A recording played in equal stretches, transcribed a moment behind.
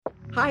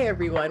Hi,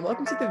 everyone.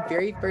 Welcome to the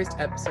very first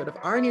episode of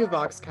our new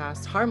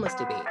Voxcast, Harmless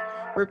Debate,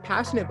 where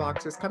passionate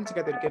Voxers come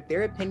together to give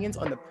their opinions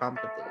on the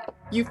prompt of the week.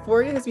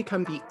 Euphoria has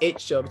become the it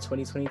show of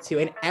 2022,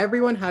 and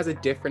everyone has a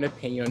different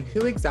opinion on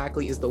who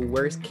exactly is the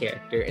worst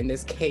character in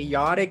this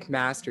chaotic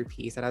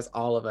masterpiece that has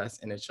all of us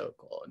in a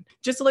chokehold.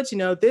 Just to let you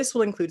know, this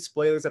will include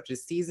spoilers up to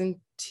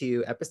season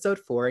 2, episode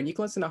 4, and you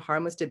can listen to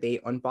Harmless Debate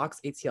on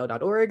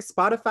voxatl.org,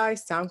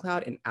 Spotify,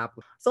 SoundCloud, and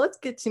Apple. So let's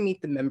get to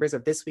meet the members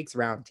of this week's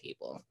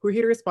roundtable, who are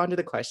here to respond to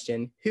the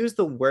question, who's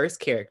the worst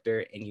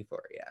character in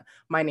Euphoria?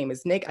 My name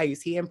is Nick. I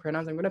use he and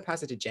pronouns. I'm going to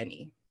pass it to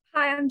Jenny.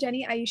 Hi, I'm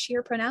Jenny. I use she,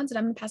 her pronouns, and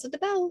I'm going to pass it to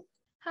Belle.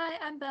 Hi,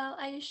 I'm Belle.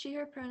 I use she,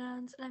 her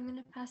pronouns, and I'm going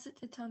to pass it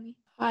to Tommy.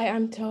 Hi,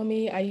 I'm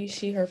Tommy. I use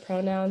she, her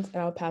pronouns,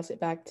 and I'll pass it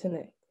back to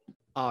Nick.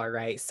 All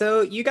right,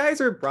 so you guys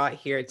were brought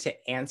here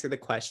to answer the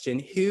question,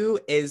 who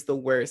is the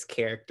worst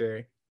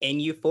character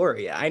in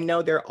Euphoria? I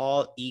know they're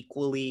all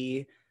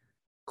equally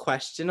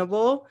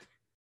questionable,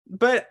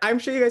 but I'm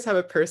sure you guys have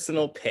a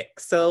personal pick.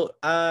 So,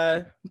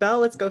 Belle,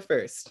 let's go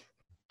first.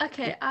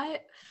 Okay, I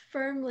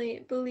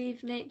firmly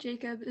believe Nate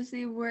Jacob is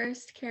the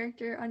worst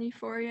character on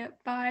Euphoria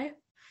by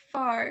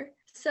far.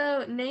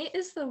 So Nate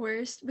is the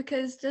worst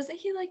because doesn't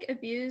he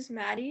abuse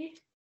Maddie?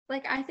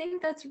 I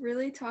think that's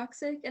really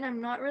toxic, and I'm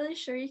not really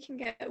sure you can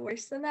get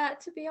worse than that,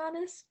 to be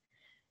honest.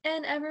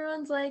 And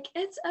everyone's like,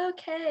 it's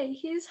okay,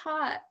 he's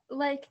hot.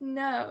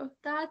 No,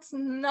 that's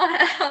not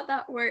how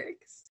that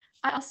works.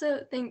 I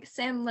also think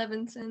Sam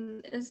Levinson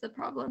is the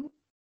problem.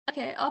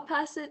 Okay, I'll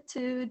pass it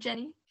to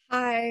Jenny.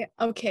 Hi.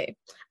 Okay,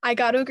 I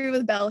got to agree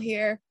with Belle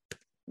here.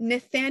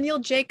 Nathaniel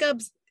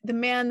Jacobs, the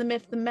man, the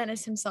myth, the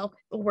menace himself,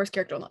 the worst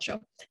character on that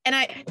show. And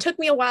it took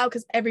me a while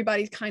because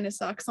everybody kind of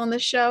sucks on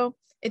this show.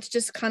 It's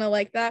just kind of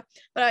like that.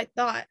 But I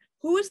thought,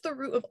 who is the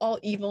root of all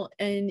evil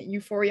in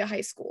Euphoria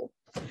High School?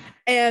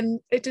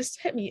 And it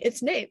just hit me.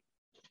 It's Nate.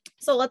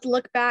 So let's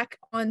look back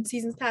on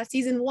seasons past.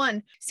 Season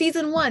one,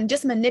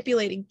 just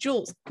manipulating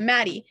Jules,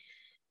 Maddie,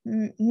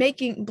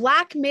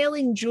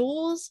 blackmailing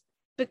Jules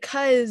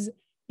because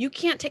you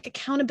can't take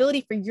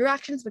accountability for your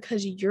actions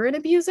because you're an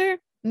abuser.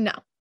 No.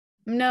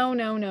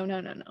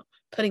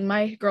 Putting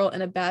my girl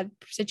in a bad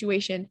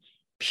situation,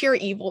 pure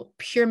evil,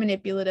 pure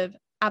manipulative,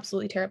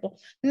 absolutely terrible.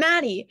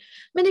 Maddie,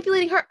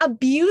 manipulating her,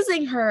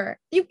 abusing her.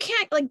 You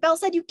can't, like Belle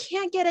said, you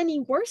can't get any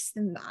worse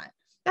than that.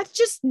 That's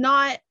just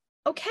not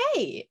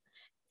okay.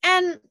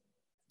 And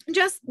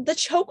just the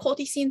chokehold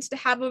he seems to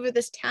have over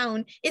this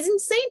town is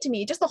insane to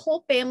me. Just the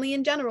whole family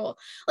in general.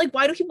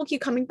 Why do people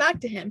keep coming back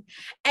to him?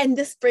 And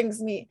this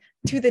brings me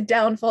to the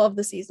downfall of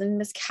the season,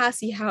 Miss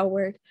Cassie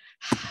Howard.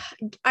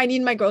 I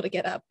need my girl to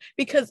get up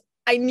because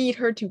I need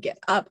her to get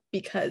up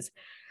because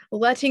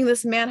letting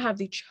this man have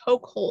the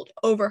chokehold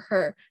over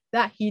her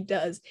that he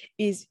does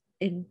is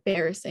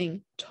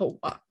embarrassing to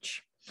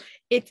watch.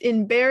 It's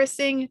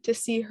embarrassing to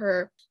see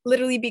her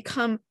literally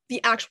become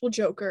the actual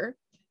Joker,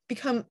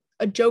 become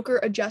a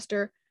Joker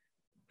adjuster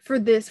for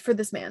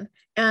this man.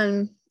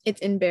 And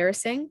it's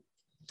embarrassing.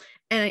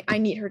 And I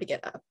need her to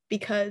get up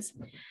because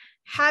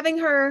having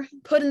her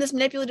put in this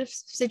manipulative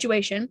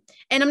situation,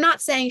 and I'm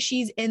not saying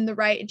she's in the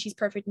right and she's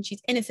perfect and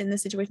she's innocent in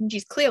this situation.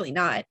 She's clearly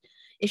not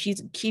if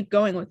she's keep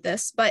going with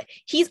this, but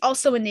he's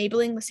also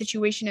enabling the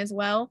situation as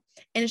well.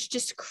 And it's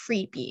just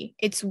creepy.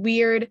 It's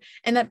weird.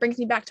 And that brings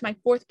me back to my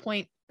fourth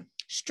point,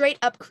 straight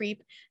up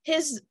creep.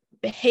 His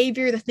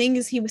behavior, the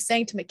things he was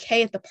saying to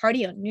McKay at the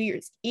party on New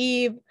Year's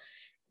Eve,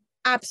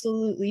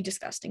 absolutely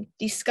disgusting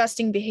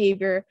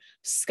behavior,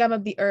 scum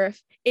of the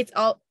earth. It's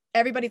all,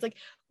 everybody's like,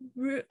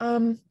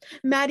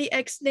 Maddie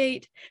X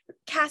Nate,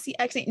 Cassie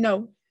X Nate,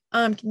 no,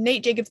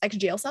 Nate Jacobs X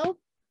jail cell.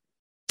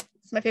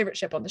 It's my favorite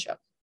ship on the show,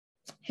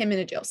 him in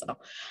a jail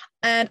cell.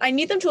 And I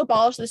need them to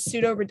abolish the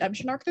pseudo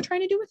redemption arc they're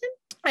trying to do with him.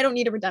 I don't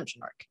need a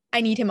redemption arc. I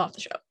need him off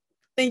the show.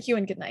 Thank you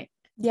and good night.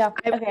 Yeah,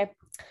 okay.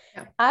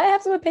 Yeah. I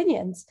have some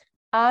opinions.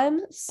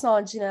 I'm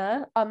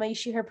Sanjana. I use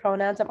she, her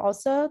pronouns. I'm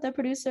also the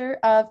producer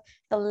of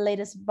the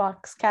latest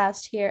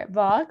Voxcast here at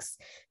Vox.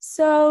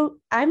 So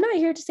I'm not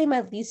here to say my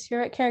least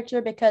favorite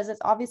character because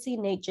it's obviously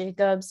Nate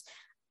Jacobs.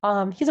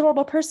 He's a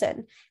horrible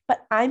person.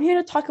 But I'm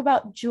here to talk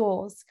about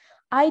Jules.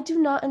 I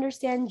do not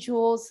understand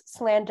Jules'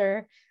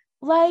 slander.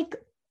 I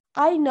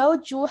know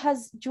Jules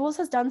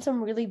has done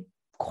some really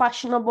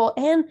questionable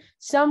and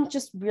some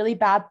just really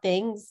bad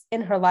things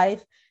in her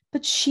life.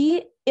 But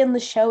she in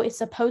the show is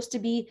supposed to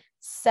be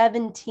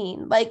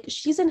 17.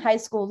 She's in high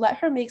school. Let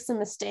her make some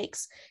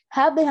mistakes.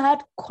 Have they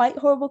had quite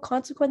horrible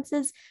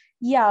consequences?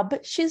 Yeah,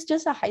 but she's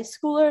just a high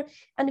schooler.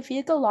 And I feel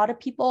like a lot of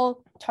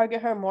people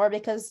target her more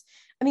because,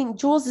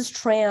 Jules is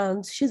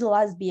trans. She's a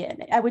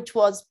lesbian, which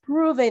was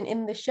proven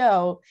in the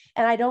show.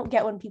 And I don't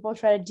get when people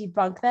try to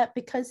debunk that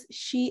because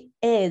she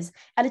is.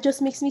 And it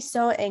just makes me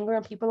so angry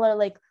when people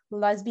are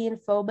lesbian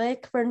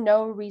phobic for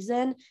no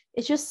reason.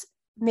 It just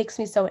makes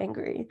me so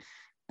angry.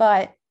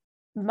 But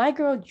my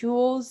girl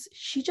Jules,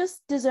 she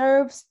just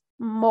deserves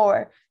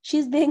more.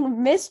 She's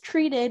being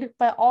mistreated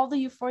by all the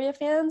Euphoria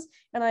fans,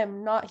 and I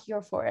am not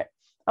here for it.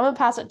 I'm gonna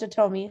pass it to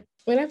Tommy. I'm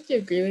gonna have to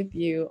agree with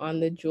you on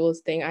the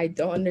Jules thing. I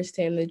don't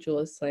understand the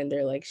Jules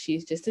slander.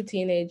 She's just a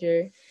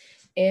teenager.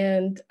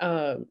 and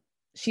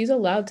she's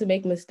allowed to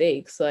make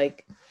mistakes.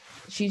 Like,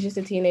 she's just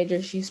a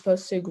teenager. She's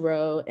supposed to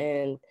grow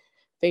and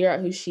figure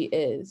out who she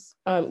is.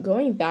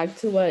 Going back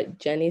to what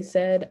Jenny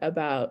said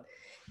about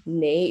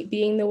Nate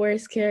being the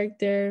worst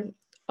character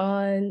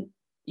on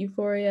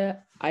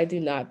Euphoria, I do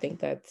not think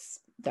that's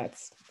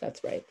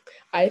right.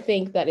 I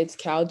think that it's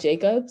Cal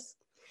Jacobs,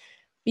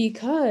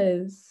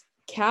 because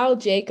Cal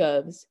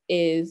Jacobs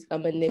is a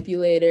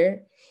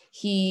manipulator.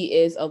 He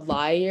is a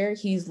liar.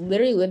 He's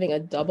literally living a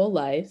double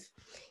life.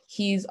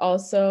 He's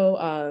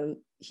also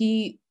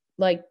he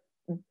like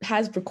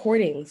has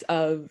recordings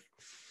of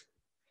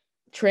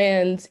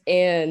trans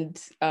and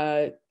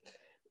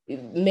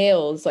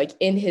males like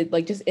in his,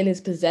 like, just in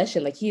his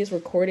possession. Like, he has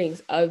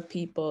recordings of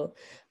people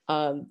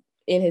in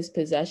his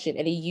possession,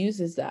 and he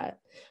uses that.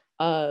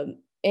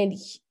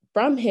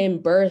 From him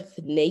birthed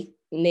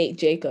Nate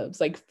Jacobs.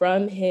 Like,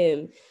 from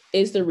him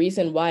is the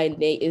reason why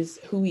Nate is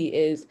who he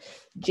is.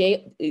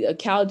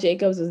 Cal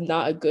Jacobs is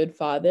not a good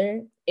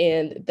father,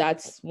 and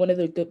that's one of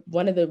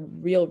the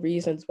real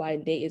reasons why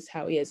Nate is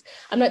how he is.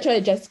 I'm not trying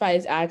to justify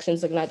his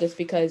actions, like, not just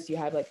because you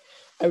have like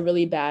a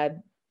really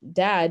bad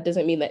dad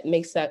doesn't mean that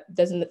makes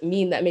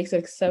it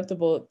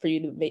acceptable for you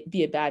to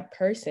be a bad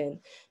person,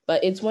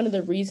 but it's one of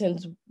the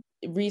reasons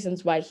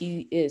why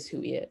he is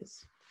who he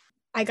is.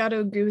 I got to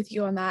agree with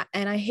you on that.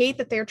 And I hate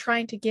that they're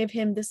trying to give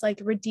him this like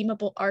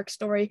redeemable arc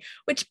story,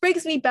 which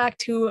brings me back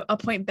to a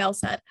point Belle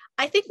said.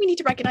 I think we need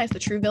to recognize the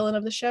true villain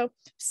of the show,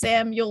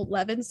 Sam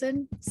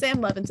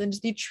Levinson is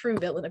the true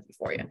villain of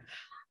Euphoria.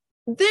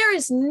 There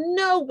is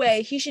no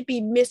way he should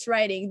be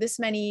miswriting this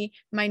many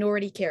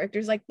minority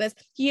characters like this.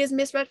 He has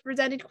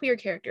misrepresented queer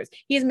characters.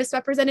 He has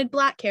misrepresented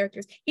Black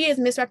characters. He has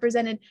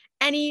misrepresented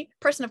any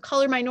person of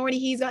color minority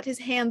he's got his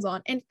hands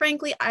on. And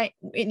frankly,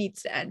 it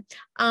needs to end.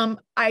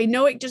 I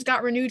know it just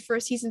got renewed for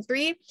season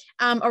 3.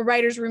 A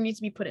writer's room needs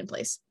to be put in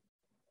place,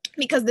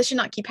 because this should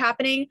not keep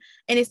happening.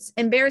 And it's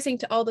embarrassing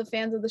to all the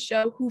fans of the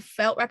show who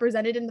felt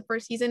represented in the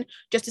first season,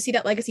 just to see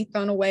that legacy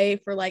thrown away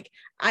for, like,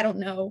 I don't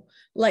know,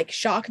 like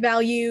shock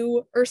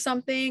value or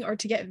something, or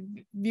to get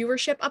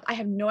viewership up. I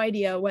have no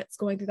idea what's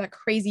going through that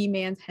crazy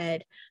man's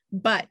head,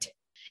 but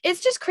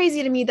it's just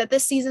crazy to me that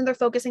this season they're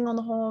focusing on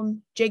the whole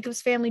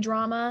Jacobs family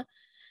drama,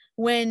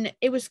 when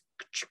it was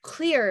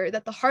clear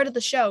that the heart of the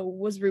show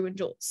was Rue and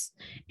Jules.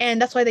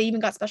 And that's why they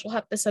even got special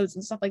episodes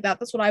and stuff like that.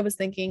 That's what I was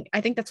thinking.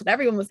 I think that's what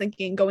everyone was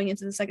thinking going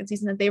into the second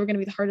season, that they were going to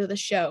be the heart of the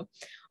show,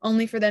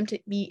 only for them to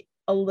be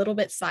a little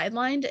bit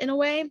sidelined in a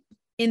way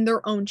in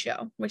their own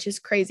show, which is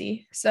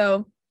crazy.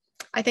 So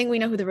I think we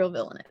know who the real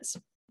villain is.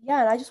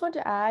 Yeah, and I just want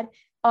to add,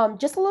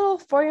 just a little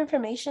for your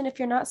information, if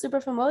you're not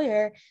super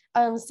familiar,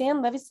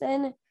 Sam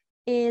Levinson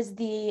is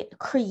the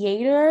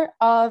creator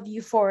of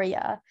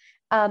Euphoria.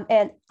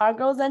 And our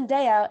girl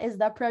Zendaya is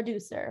the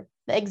producer,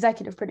 the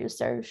executive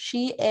producer.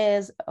 She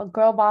is a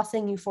girl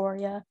bossing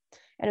Euphoria.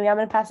 Anyway, I'm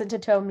going to pass it to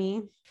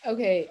Tomi.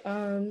 Okay,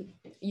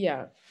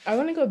 yeah. I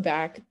want to go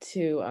back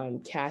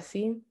to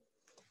Cassie.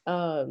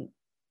 A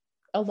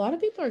lot of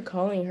people are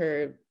calling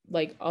her,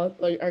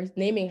 are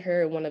naming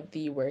her one of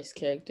the worst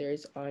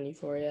characters on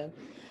Euphoria.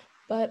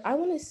 But I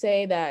want to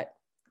say that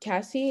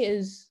Cassie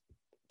is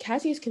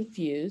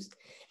confused,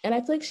 and I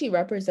feel like she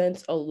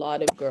represents a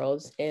lot of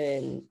girls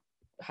in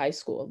high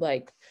school.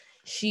 Like,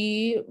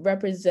 she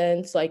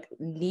represents like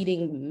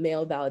needing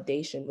male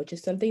validation, which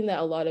is something that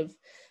a lot of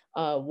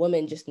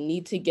women just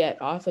need to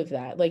get off of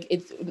that. Like,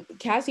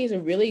 Cassie is a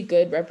really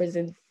good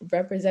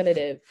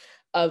representative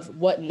of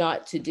what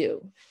not to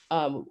do,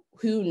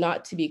 who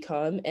not to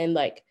become, and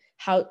like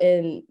how.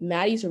 And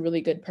Maddie's a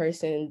really good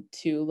person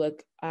to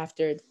look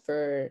after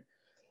for,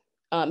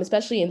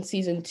 especially in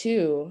season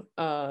 2,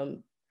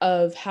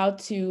 of how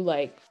to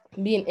like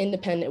be an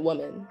independent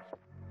woman.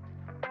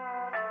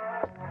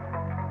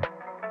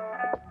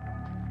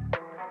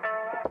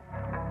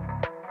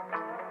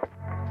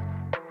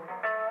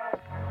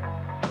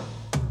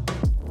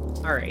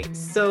 All right,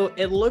 so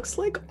it looks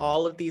like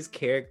all of these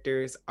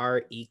characters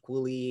are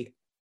equally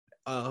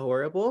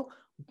horrible,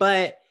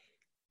 but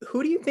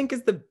who do you think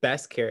is the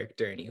best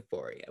character in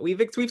Euphoria?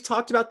 We've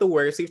talked about the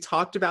worst. We've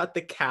talked about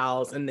the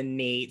Cals and the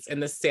Nates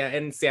and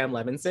and Sam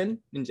Levinson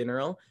in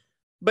general,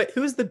 but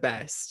who's the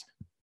best?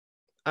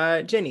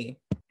 Jenny.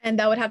 And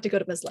that would have to go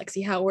to Miss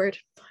Lexi Howard.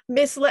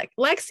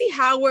 Lexi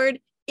Howard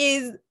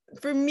is,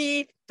 for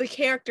me, the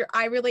character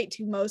I relate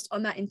to most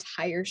on that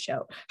entire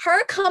show.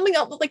 Her coming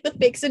up with like the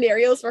fake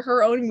scenarios for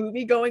her own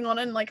movie going on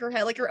in like her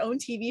head, like her own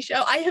TV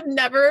show. I have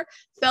never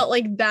felt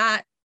like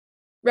that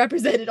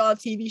represented on a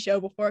TV show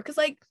before, because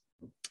like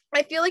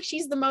I feel like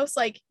she's the most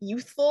like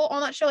youthful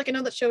on that show. Like, I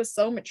know that show is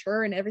so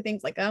mature and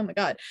everything's like, oh my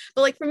god,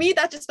 but like for me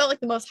that just felt like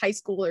the most high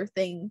schooler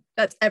thing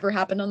that's ever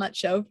happened on that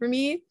show for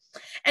me.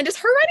 And just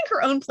her writing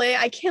her own play,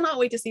 I cannot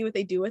wait to see what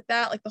they do with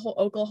that, like the whole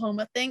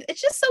Oklahoma thing.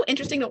 It's just so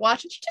interesting to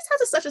watch, and she just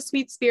has such a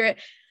sweet spirit.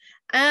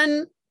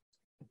 And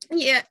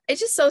yeah,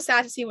 it's just so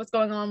sad to see what's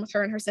going on with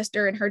her and her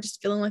sister, and her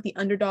just feeling like the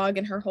underdog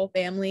and her whole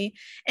family.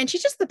 And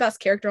she's just the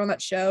best character on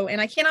that show, and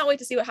I cannot wait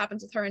to see what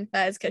happens with her and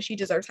Fez, because she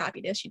deserves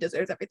happiness, she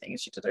deserves everything, and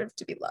she deserves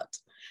to be loved.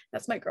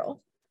 That's my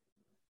girl,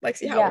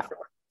 Lexi Howard.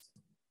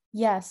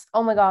 Yes.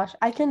 Oh my gosh.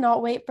 I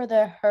cannot wait for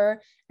the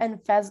her and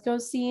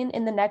Fezgo scene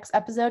in the next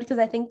episode because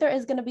I think there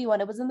is going to be one.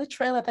 It was in the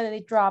trailer that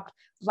they dropped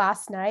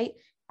last night.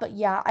 But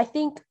yeah, I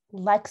think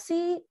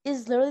Lexi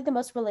is literally the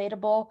most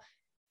relatable,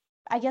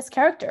 I guess,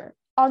 character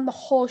on the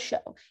whole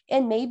show.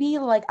 And maybe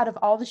like out of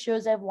all the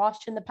shows I've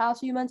watched in the past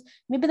few months,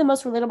 maybe the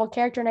most relatable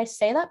character. And I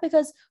say that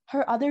because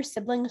her other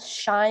siblings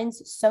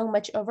shines so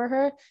much over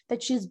her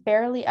that she's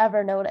barely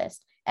ever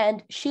noticed.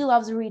 And she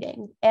loves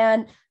reading.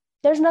 And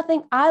there's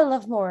nothing I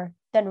love more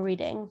than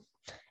reading.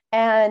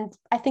 And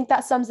I think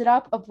that sums it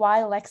up of why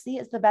Lexi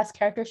is the best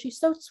character. She's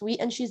so sweet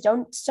and she's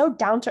so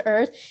down to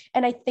earth.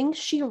 And I think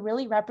she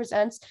really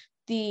represents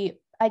the,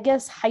 I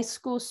guess, high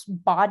school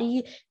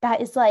body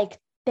that is like,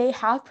 they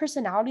have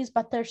personalities,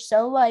 but they're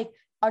so like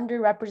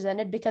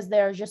underrepresented because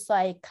they're just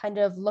like kind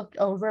of looked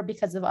over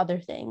because of other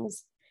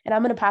things. And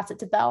I'm going to pass it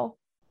to Belle.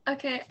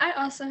 Okay, I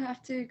also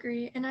have to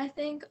agree. And I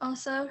think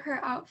also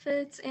her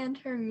outfits and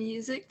her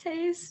music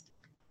taste,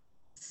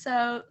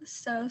 so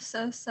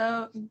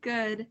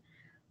good.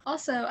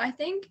 Also, I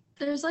think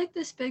there's like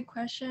this big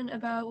question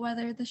about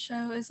whether the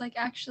show is like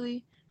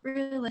actually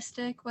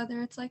realistic,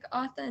 whether it's like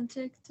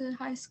authentic to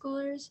high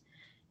schoolers.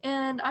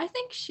 And I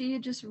think she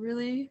just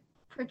really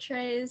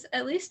portrays,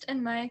 at least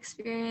in my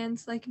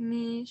experience, like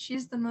me,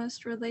 she's the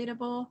most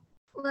relatable.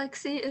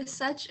 Lexi is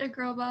such a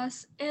girl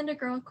boss and a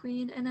girl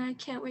queen, and I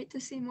can't wait to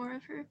see more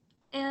of her.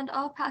 And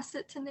I'll pass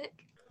it to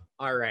Nick.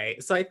 All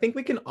right. So I think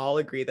we can all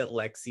agree that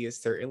Lexi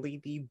is certainly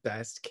the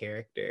best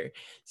character.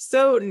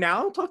 So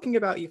now talking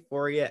about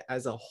Euphoria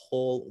as a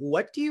whole,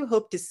 what do you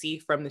hope to see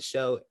from the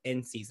show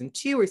in season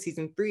 2 or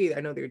season 3?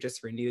 I know they're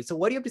just renewed. So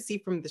what do you hope to see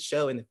from the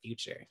show in the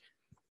future?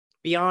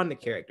 Beyond the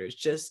characters,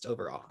 just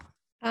overall.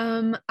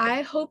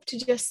 I hope to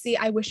just see,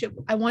 I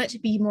want it to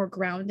be more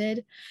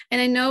grounded.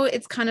 And I know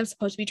it's kind of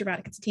supposed to be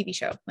dramatic. It's a TV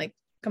show. Like,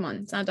 come on,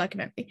 it's not a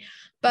documentary.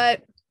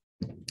 But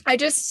I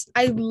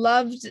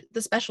loved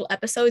the special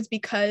episodes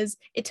because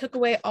it took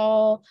away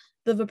all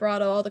the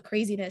vibrato, all the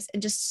craziness,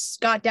 and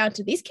just got down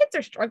to these kids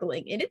are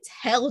struggling. And it's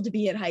hell to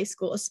be in high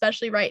school,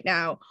 especially right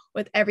now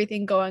with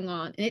everything going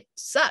on. And it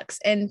sucks.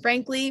 And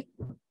frankly,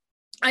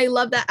 I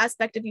love that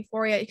aspect of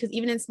Euphoria because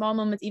even in small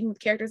moments, even with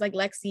characters like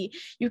Lexi,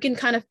 you can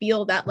kind of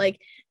feel that like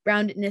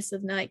groundedness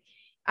of like,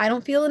 I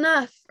don't feel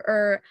enough,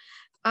 or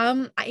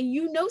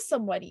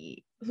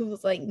somebody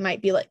who's like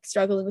might be like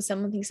struggling with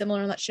something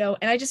similar on that show.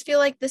 And I just feel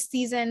like this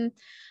season,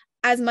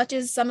 as much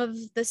as some of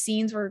the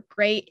scenes were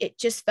great, it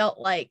just felt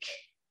like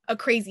a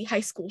crazy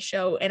high school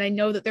show. And I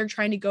know that they're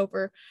trying to go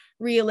for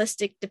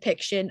realistic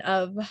depiction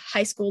of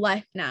high school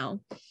life now,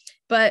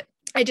 but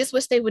I just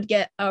wish they would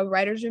get a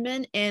writer's room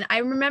in. And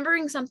I'm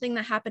remembering something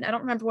that happened. I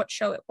don't remember what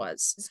show it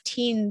was.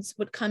 Teens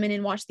would come in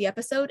and watch the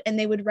episode and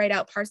they would write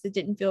out parts that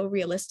didn't feel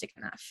realistic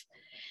enough.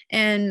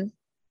 And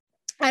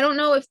I don't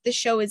know if the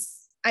show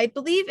I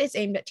believe it's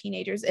aimed at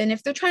teenagers. And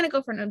if they're trying to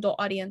go for an adult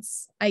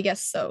audience, I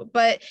guess so.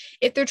 But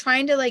if they're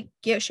trying to like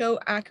show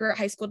accurate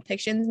high school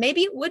depictions,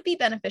 maybe it would be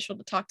beneficial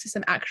to talk to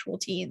some actual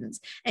teens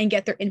and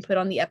get their input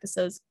on the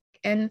episodes.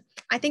 And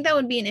I think that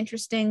would be an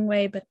interesting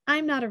way, but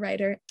I'm not a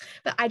writer,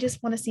 but I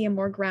just want to see a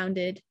more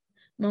grounded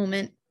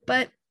moment.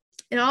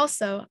 And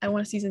also I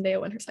want to see Zendaya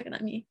win her second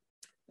Emmy.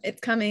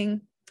 It's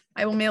coming.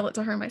 I will mail it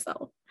to her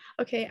myself.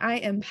 Okay, I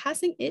am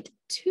passing it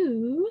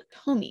to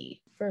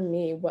Tommy. For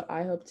me, what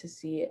I hope to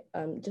see,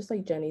 just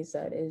like Jenny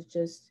said, is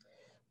just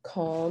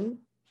calm,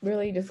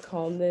 really just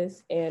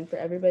calmness, and for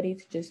everybody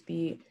to just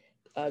be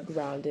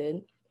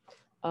grounded.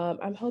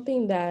 I'm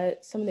hoping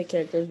that some of the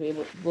characters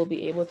will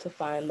be able to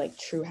find like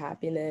true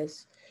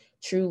happiness,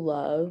 true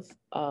love,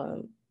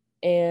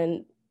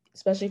 and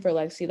especially for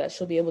Lexi, that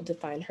she'll be able to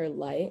find her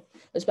light.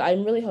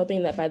 I'm really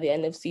hoping that by the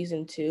end of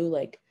season 2,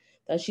 like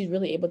that she's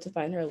really able to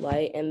find her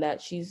light and that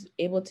she's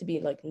able to be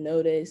like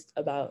noticed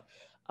about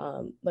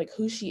like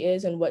who she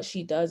is and what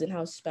she does and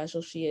how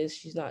special she is.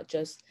 She's not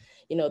just,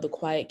 the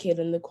quiet kid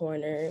in the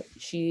corner.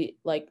 She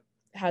like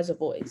has a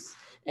voice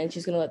and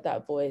she's gonna let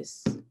that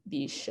voice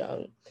be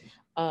shown.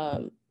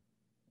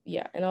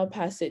 And I'll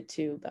pass it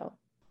to Belle.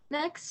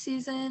 Next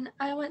season,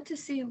 I want to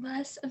see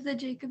less of the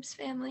Jacobs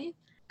family.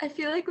 I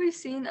feel like we've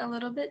seen a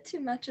little bit too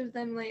much of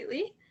them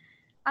lately.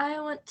 I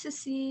want to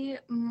see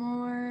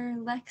more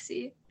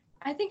Lexi.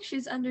 I think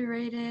she's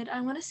underrated.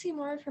 I want to see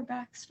more of her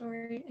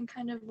backstory and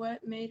kind of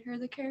what made her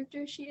the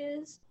character she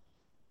is.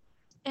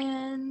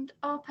 And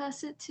I'll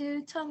pass it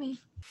to Tommy.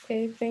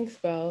 Okay, thanks,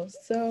 Belle.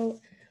 So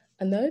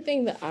another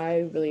thing that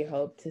I really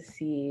hope to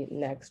see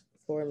next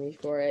for me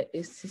for it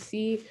is to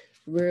see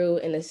Rue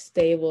in a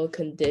stable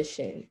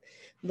condition.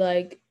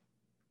 Like,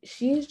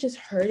 she's just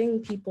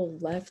hurting people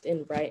left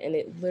and right, and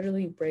it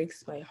literally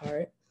breaks my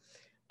heart.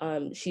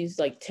 She's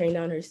like tearing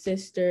down her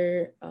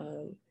sister,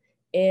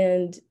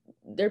 and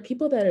there are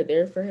people that are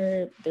there for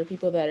her. There are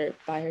people that are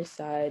by her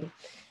side,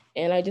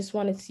 and I just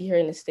want to see her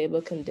in a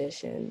stable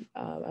condition.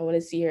 I want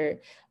to see her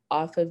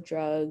off of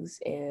drugs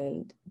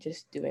and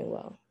just doing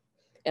well.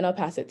 And I'll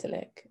pass it to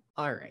Nick.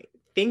 All right.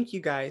 Thank you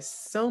guys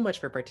so much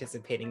for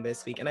participating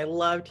this week, and I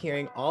loved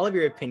hearing all of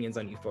your opinions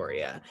on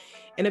Euphoria.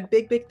 And a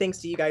big thanks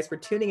to you guys for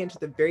tuning into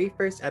the very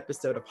first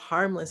episode of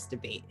Harmless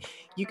Debate.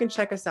 You can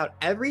check us out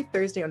every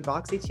Thursday on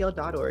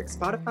voxatl.org,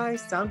 Spotify,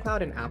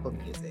 SoundCloud, and Apple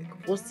Music.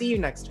 We'll see you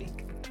next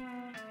week.